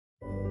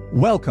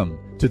Welcome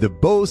to the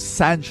Bo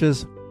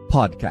Sanchez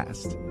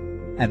podcast.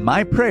 And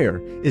my prayer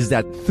is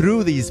that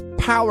through these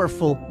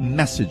powerful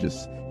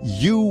messages,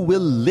 you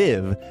will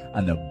live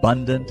an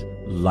abundant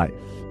life.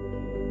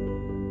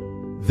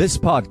 This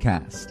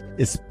podcast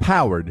is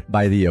powered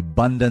by the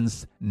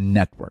Abundance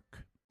Network.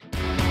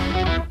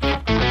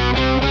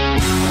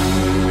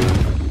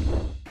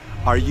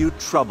 Are you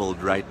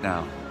troubled right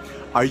now?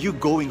 Are you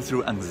going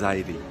through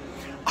anxiety?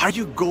 Are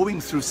you going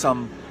through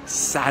some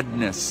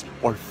sadness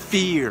or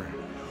fear?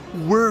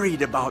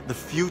 Worried about the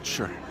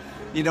future?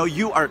 You know,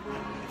 you are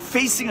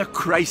facing a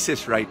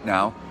crisis right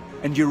now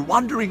and you're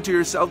wondering to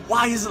yourself,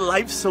 why is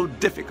life so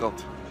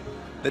difficult?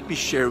 Let me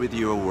share with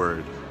you a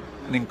word,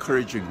 an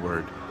encouraging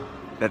word,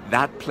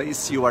 that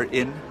place you are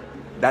in,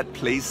 that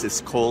place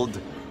is called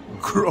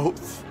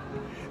growth.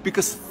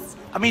 Because,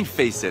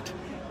 face it,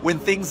 when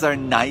things are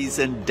nice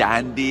and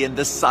dandy and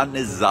the sun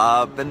is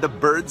up and the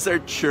birds are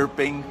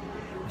chirping,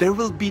 there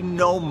will be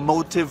no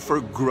motive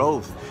for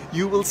growth.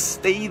 You will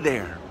stay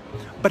there.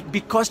 But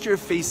because you're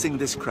facing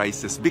this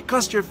crisis,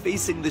 because you're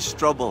facing this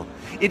trouble,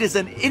 it is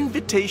an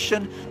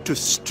invitation to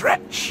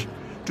stretch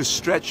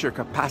your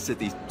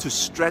capacity, to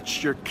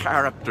stretch your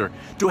character,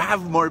 to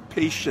have more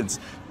patience,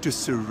 to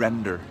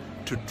surrender,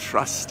 to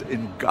trust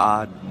in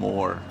God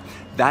more.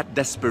 That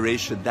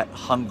desperation, that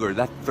hunger,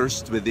 that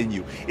thirst within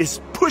you is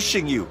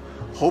pushing you.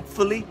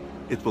 Hopefully,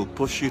 it will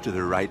push you to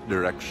the right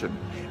direction.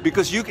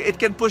 Because it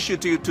can push you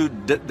to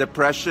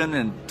depression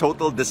and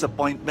total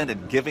disappointment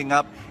and giving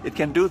up. It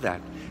can do that.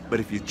 But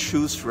if you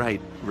choose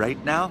right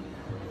now,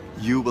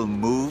 you will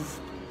move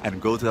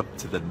and go up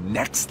to the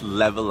next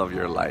level of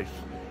your life.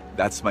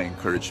 That's my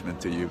encouragement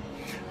to you.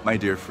 My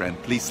dear friend,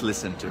 please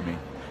listen to me.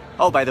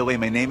 Oh, by the way,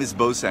 my name is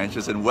Bo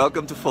Sanchez and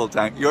welcome to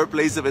FULLTANK, your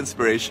place of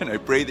inspiration. I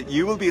pray that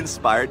you will be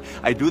inspired.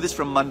 I do this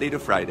from Monday to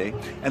Friday.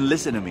 And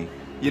listen to me.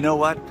 You know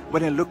what?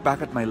 When I look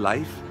back at my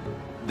life,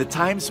 the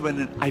times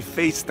when I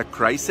faced a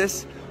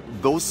crisis,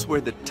 those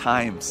were the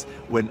times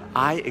when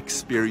I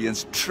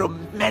experienced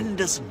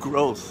tremendous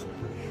growth.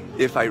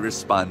 If I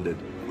responded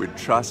with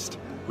trust,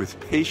 with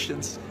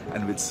patience,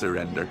 and with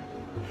surrender.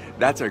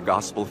 That's our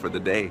gospel for the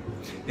day.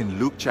 In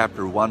Luke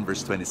chapter 1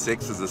 verse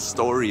 26 is the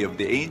story of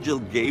the angel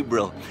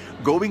Gabriel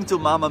going to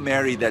Mama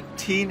Mary, that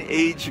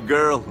teenage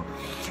girl.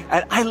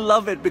 And I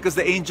love it because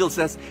the angel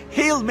says,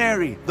 "Hail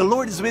Mary, the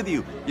Lord is with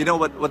you." You know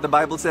what the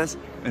Bible says?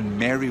 And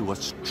Mary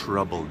was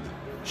troubled.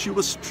 She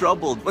was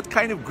troubled. What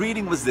kind of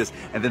greeting was this?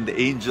 And then the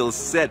angel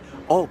said,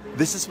 "Oh,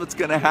 this is what's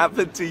going to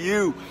happen to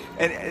you."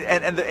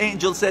 And the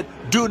angel said,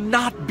 "Do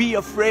not be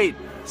afraid."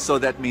 So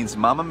that means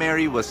Mama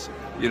Mary was,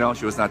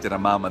 she was not yet a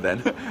mama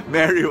then.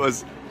 Mary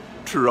was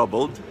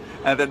troubled.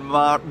 And then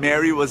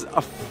Mary was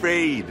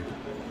afraid.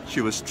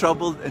 She was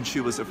troubled and she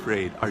was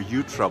afraid. Are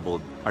you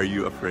troubled? Are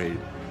you afraid?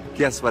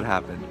 Guess what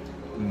happened?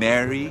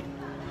 Mary's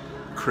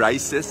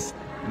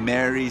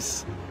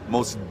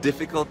most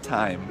difficult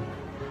time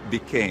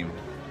became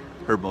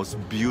her most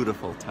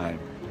beautiful time.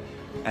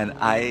 And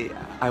I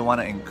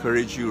want to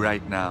encourage you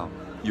right now.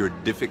 Your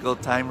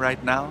difficult time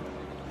right now,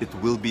 it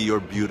will be your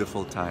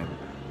beautiful time.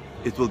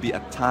 It will be a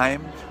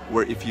time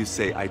where if you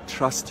say, "I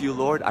trust you,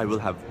 Lord, I will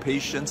have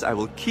patience, I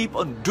will keep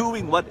on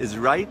doing what is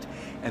right,"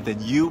 and then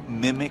you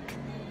mimic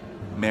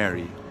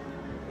Mary.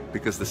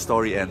 Because the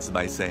story ends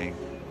by saying,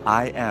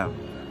 "I am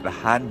the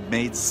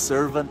handmaid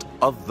servant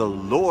of the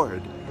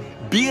Lord.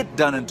 Be it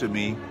done unto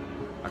me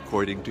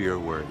according to your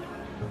word."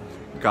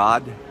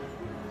 God,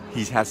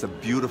 He has a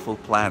beautiful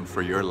plan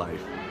for your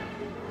life.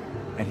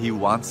 And He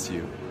wants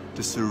you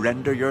to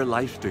surrender your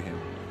life to Him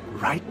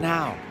right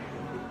now.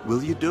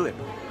 Will you do it?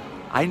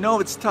 I know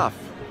it's tough.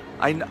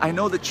 I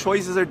know the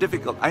choices are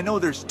difficult. I know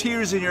there's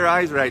tears in your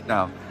eyes right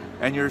now.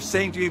 And you're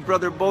saying to me,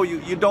 "Brother Bo,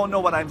 you don't know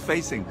what I'm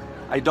facing."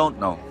 I don't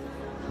know.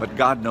 But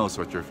God knows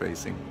what you're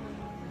facing.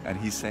 And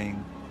He's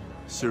saying,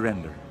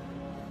 surrender.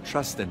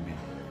 Trust in me.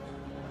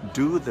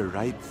 Do the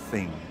right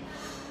thing.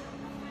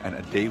 And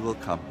a day will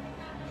come.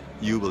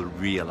 You will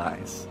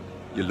realize.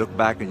 You look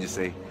back and you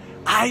say,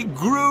 "I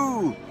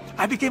grew.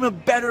 I became a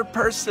better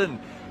person.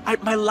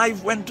 My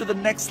life went to the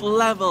next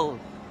level."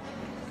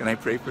 Can I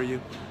pray for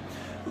you?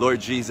 Lord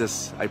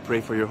Jesus, I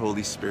pray for your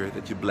Holy Spirit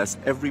that you bless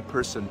every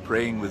person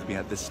praying with me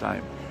at this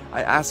time.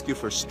 I ask you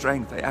for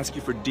strength. I ask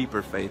you for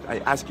deeper faith. I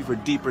ask you for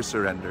deeper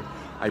surrender.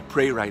 I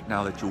pray right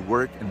now that you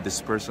work in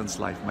this person's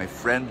life. My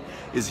friend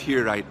is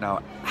here right now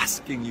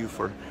asking you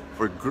for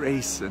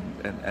grace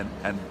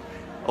and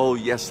oh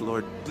yes,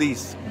 Lord,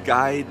 please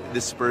guide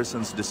this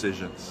person's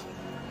decisions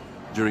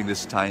during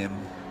this time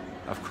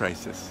of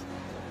crisis.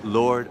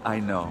 Lord,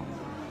 I know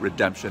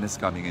redemption is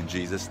coming in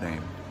Jesus'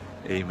 name.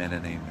 Amen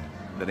and amen.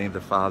 In the name of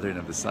the Father and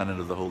of the Son and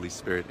of the Holy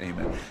Spirit.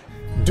 Amen.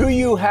 Do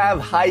you have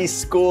high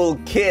school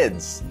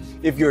kids?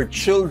 If your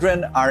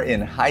children are in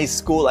high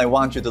school, I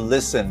want you to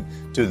listen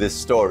to this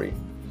story.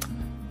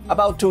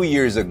 About 2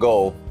 years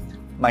ago,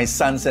 my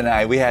sons and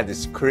I, we had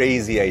this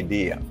crazy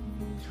idea.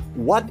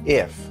 What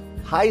if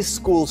high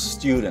school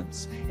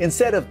students,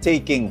 instead of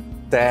taking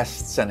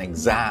tests and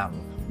exams,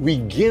 we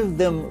give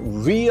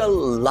them real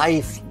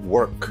life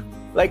work?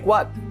 Like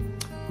what?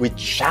 We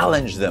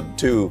challenge them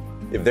to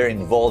If they're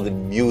involved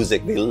in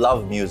music, they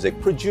love music,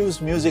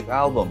 produce music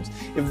albums.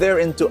 If they're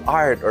into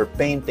art or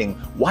painting,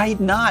 why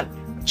not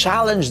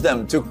challenge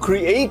them to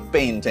create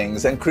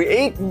paintings and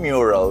create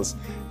murals?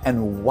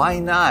 And why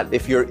not,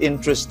 if you're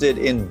interested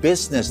in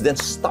business, then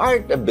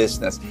start a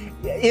business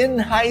in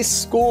high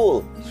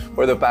school.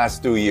 For the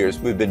past 2 years,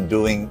 we've been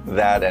doing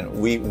that, and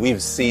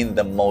we've seen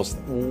the most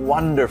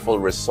wonderful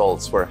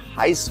results for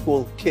high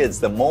school kids.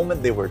 The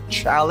moment they were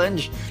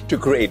challenged to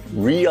create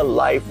real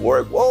life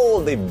work,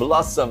 whoa, they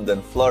blossomed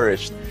and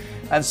flourished.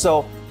 And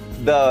so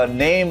the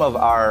name of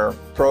our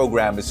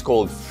program is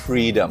called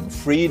Freedom.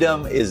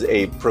 Freedom is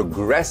a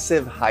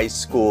progressive high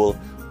school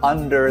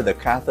under the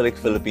Catholic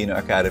Filipino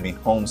Academy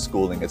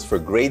homeschooling. It's for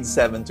grade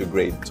 7 to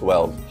grade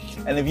 12.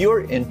 And if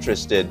you're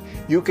interested,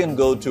 you can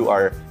go to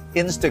our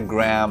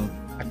Instagram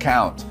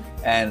account,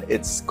 and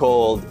it's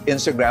called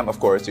Instagram. Of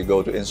course, you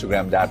go to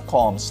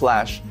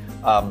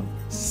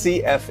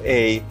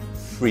instagram.com/CFA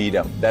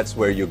Freedom. That's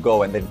where you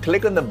go, and then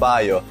click on the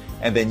bio,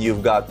 and then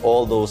you've got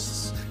all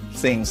those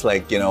things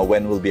like,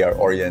 when will be our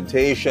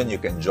orientation. You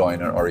can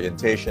join our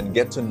orientation,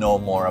 get to know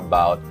more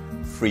about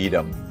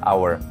Freedom,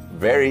 our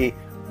very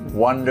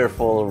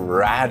wonderful,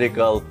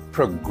 radical,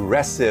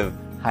 progressive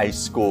high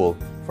school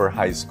for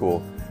high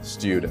school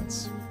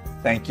students.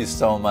 Thank you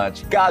so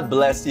much. God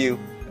bless you,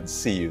 and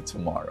see you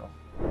tomorrow.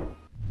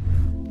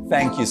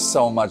 Thank you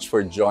so much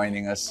for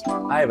joining us.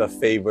 I have a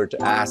favor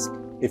to ask.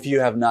 If you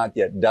have not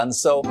yet done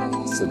so,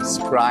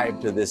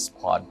 subscribe to this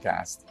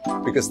podcast,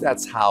 because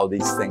that's how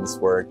these things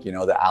work,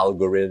 the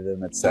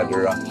algorithm,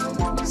 etc.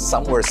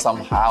 Somewhere,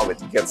 somehow, it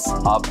gets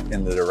up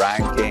into the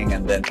ranking,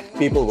 and then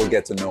people will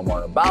get to know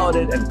more about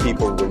it, and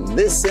people will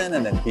listen,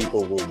 and then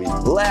people will be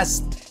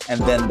blessed, and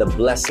then the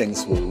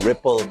blessings will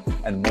ripple,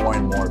 and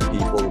more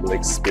people will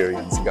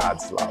experience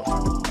God's love.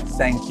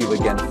 Thank you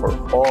again for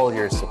all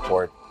your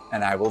support,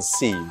 and I will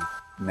see you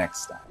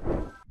next time.